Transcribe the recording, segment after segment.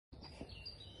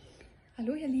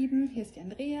Hallo ihr Lieben, hier ist die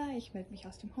Andrea, ich melde mich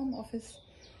aus dem Homeoffice.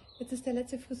 Jetzt ist der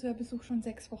letzte Friseurbesuch schon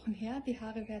 6 Wochen her, die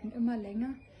Haare werden immer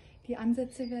länger, die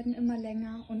Ansätze werden immer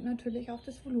länger und natürlich auch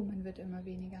das Volumen wird immer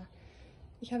weniger.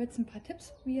 Ich habe jetzt ein paar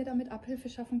Tipps, wie ihr damit Abhilfe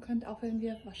schaffen könnt, auch wenn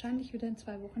wir wahrscheinlich wieder in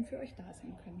 2 Wochen für euch da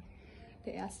sein können.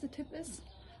 Der erste Tipp ist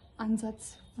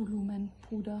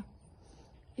Ansatz-Volumen-Puder.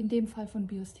 In dem Fall von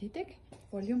Biosthetik,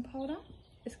 Volume Powder,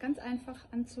 ist ganz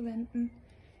einfach anzuwenden.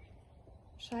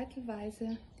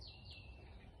 Scheitelweise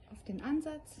auf den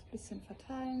Ansatz, bisschen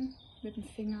verteilen, mit dem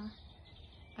Finger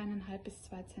 1,5 bis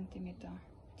 2 cm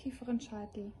tieferen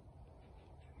Scheitel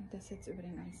und das jetzt über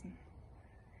den ganzen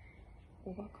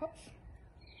Oberkopf.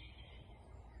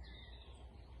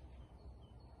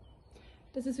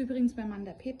 Das ist übrigens mein Mann,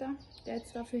 der Peter, der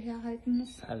jetzt dafür herhalten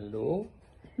muss. Hallo,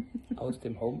 aus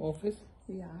dem Homeoffice.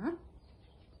 Ja.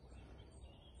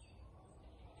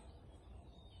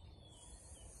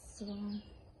 So.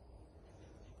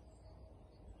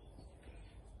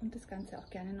 Und das Ganze auch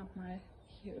gerne nochmal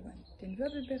hier über den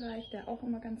Wirbelbereich, der auch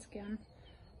immer ganz gern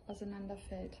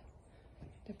auseinanderfällt.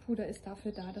 Der Puder ist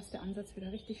dafür da, dass der Ansatz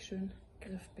wieder richtig schön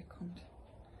Griff bekommt.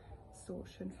 So,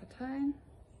 schön verteilen.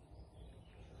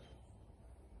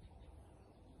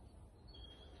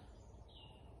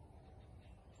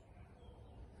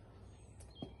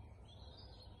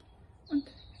 Und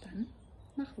dann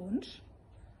nach Wunsch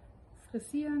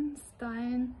frisieren,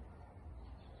 stylen.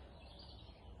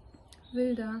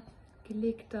 Wilder,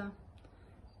 gelegter,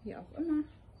 wie auch immer.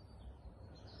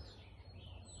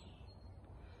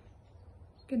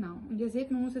 Genau, und ihr seht,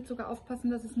 man muss jetzt sogar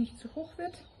aufpassen, dass es nicht zu hoch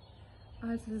wird.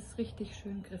 Also es ist richtig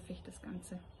schön griffig, das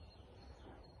Ganze.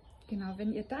 Genau,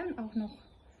 wenn ihr dann auch noch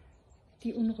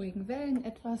die unruhigen Wellen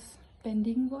etwas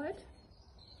bändigen wollt,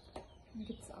 dann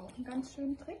gibt es auch einen ganz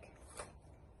schönen Trick.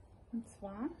 Und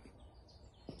zwar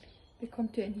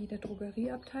bekommt ihr in jeder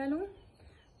Drogerieabteilung,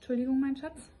 Entschuldigung mein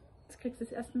Schatz, jetzt kriegst du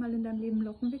das erste Mal in deinem Leben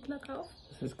Lockenwickler drauf.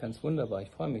 Das ist ganz wunderbar, ich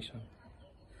freue mich schon.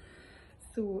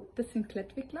 So, das sind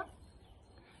Klettwickler.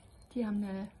 Die haben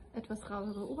eine etwas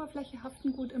rauere Oberfläche,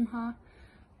 haften gut im Haar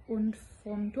und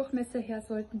vom Durchmesser her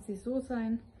sollten sie so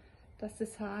sein, dass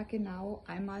das Haar genau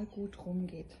einmal gut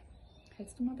rumgeht.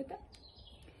 Hältst du mal bitte?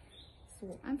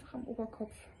 So, einfach am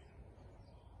Oberkopf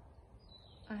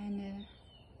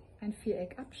ein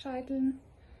Viereck abscheiteln.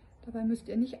 Dabei müsst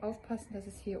ihr nicht aufpassen, dass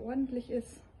es hier ordentlich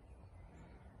ist,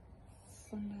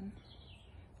 sondern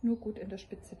nur gut in der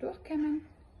Spitze durchkämmen,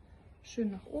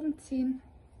 schön nach oben ziehen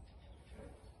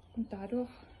und dadurch,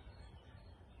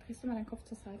 drehst du mal deinen Kopf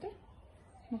zur Seite,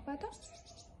 noch weiter.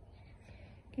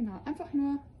 Genau, einfach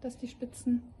nur, dass die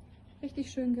Spitzen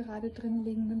richtig schön gerade drin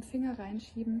liegen, mit dem Finger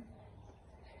reinschieben,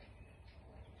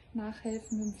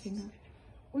 nachhelfen mit dem Finger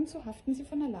und so haften sie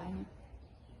von alleine.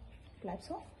 Bleib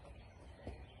so.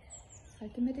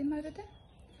 Halte mir den mal bitte.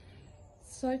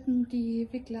 Sollten die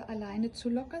Wickler alleine zu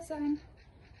locker sein,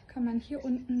 kann man hier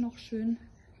unten noch schön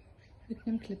mit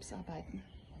einem Clips arbeiten.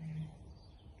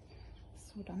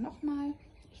 So, dann nochmal.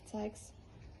 Ich zeige es.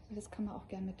 Das kann man auch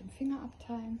gerne mit dem Finger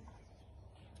abteilen.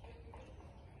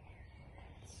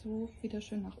 So, wieder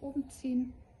schön nach oben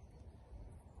ziehen.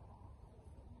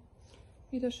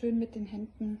 Wieder schön mit den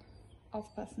Händen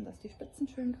aufpassen, dass die Spitzen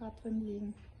schön gerade drin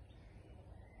liegen.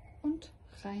 Und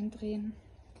reindrehen.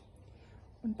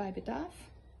 Und bei Bedarf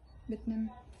mit einem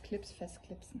Clips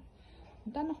festklipsen.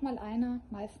 Und dann nochmal einer,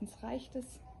 meistens reicht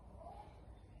es.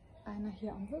 Einer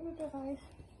hier am Wirbelbereich.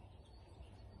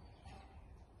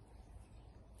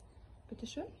 Bitte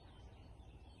schön.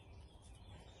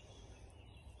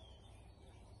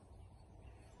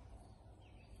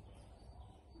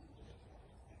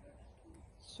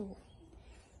 So.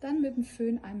 Dann mit dem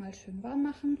Föhn einmal schön warm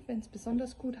machen, wenn es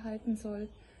besonders gut halten soll.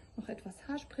 Noch etwas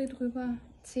Haarspray drüber,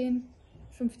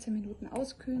 10-15 Minuten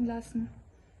auskühlen lassen,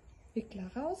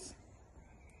 Wickler raus.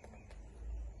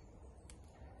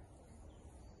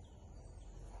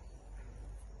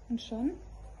 Und schon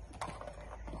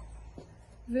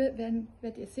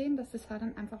werdet ihr sehen, dass das Haar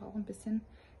dann einfach auch ein bisschen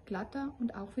glatter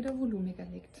und auch wieder volumiger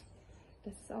liegt.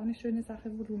 Das ist auch eine schöne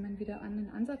Sache, Volumen wieder an den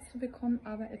Ansatz zu bekommen,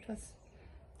 aber etwas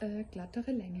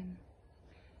glattere Längen.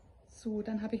 So,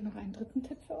 dann habe ich noch einen dritten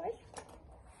Tipp für euch.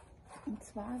 Und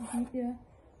zwar, wie ihr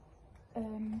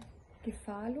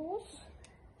gefahrlos,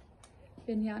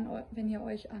 wenn ihr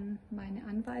euch an meine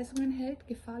Anweisungen hält,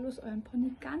 gefahrlos euren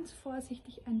Pony ganz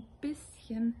vorsichtig ein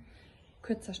bisschen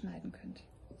kürzer schneiden könnt.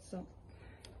 So.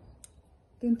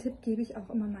 Den Tipp gebe ich auch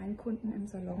immer meinen Kunden im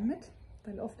Salon mit,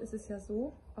 weil oft ist es ja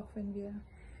so, auch wenn wir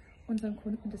unseren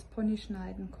Kunden das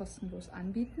Ponyschneiden kostenlos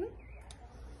anbieten,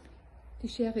 die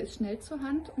Schere ist schnell zur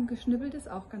Hand und geschnibbelt ist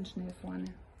auch ganz schnell vorne.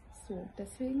 So,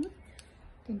 deswegen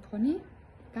den Pony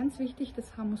Ganz wichtig,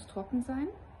 das Haar muss trocken sein.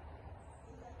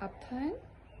 Abteilen.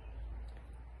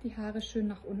 Die Haare schön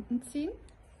nach unten ziehen.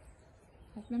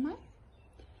 Halten wir mal.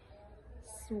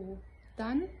 So,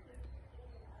 dann,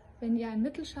 wenn ihr einen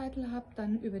Mittelscheitel habt,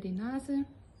 dann über die Nase.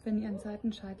 Wenn ihr einen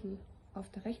Seitenscheitel auf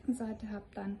der rechten Seite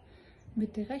habt, dann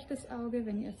Mitte rechtes Auge.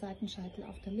 Wenn ihr Seitenscheitel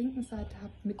auf der linken Seite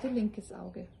habt, Mitte linkes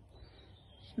Auge.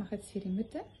 Ich mache jetzt hier die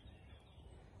Mitte.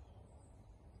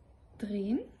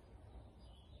 Drehen.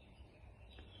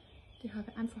 Die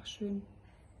Haare einfach schön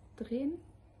drehen.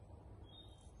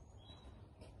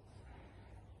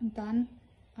 Und dann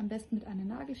am besten mit einer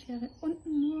Nagelschere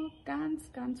unten nur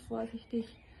ganz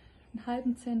vorsichtig einen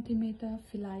halben Zentimeter,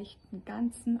 vielleicht einen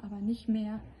ganzen, aber nicht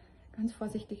mehr, ganz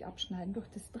vorsichtig abschneiden. Durch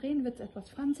das Drehen wird es etwas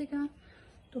fransiger,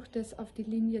 durch das auf die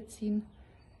Linie ziehen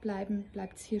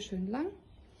bleibt es hier schön lang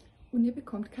und ihr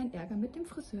bekommt keinen Ärger mit dem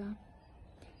Friseur.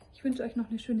 Ich wünsche euch noch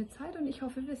eine schöne Zeit und ich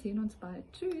hoffe, wir sehen uns bald.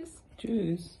 Tschüss!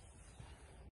 Tschüss!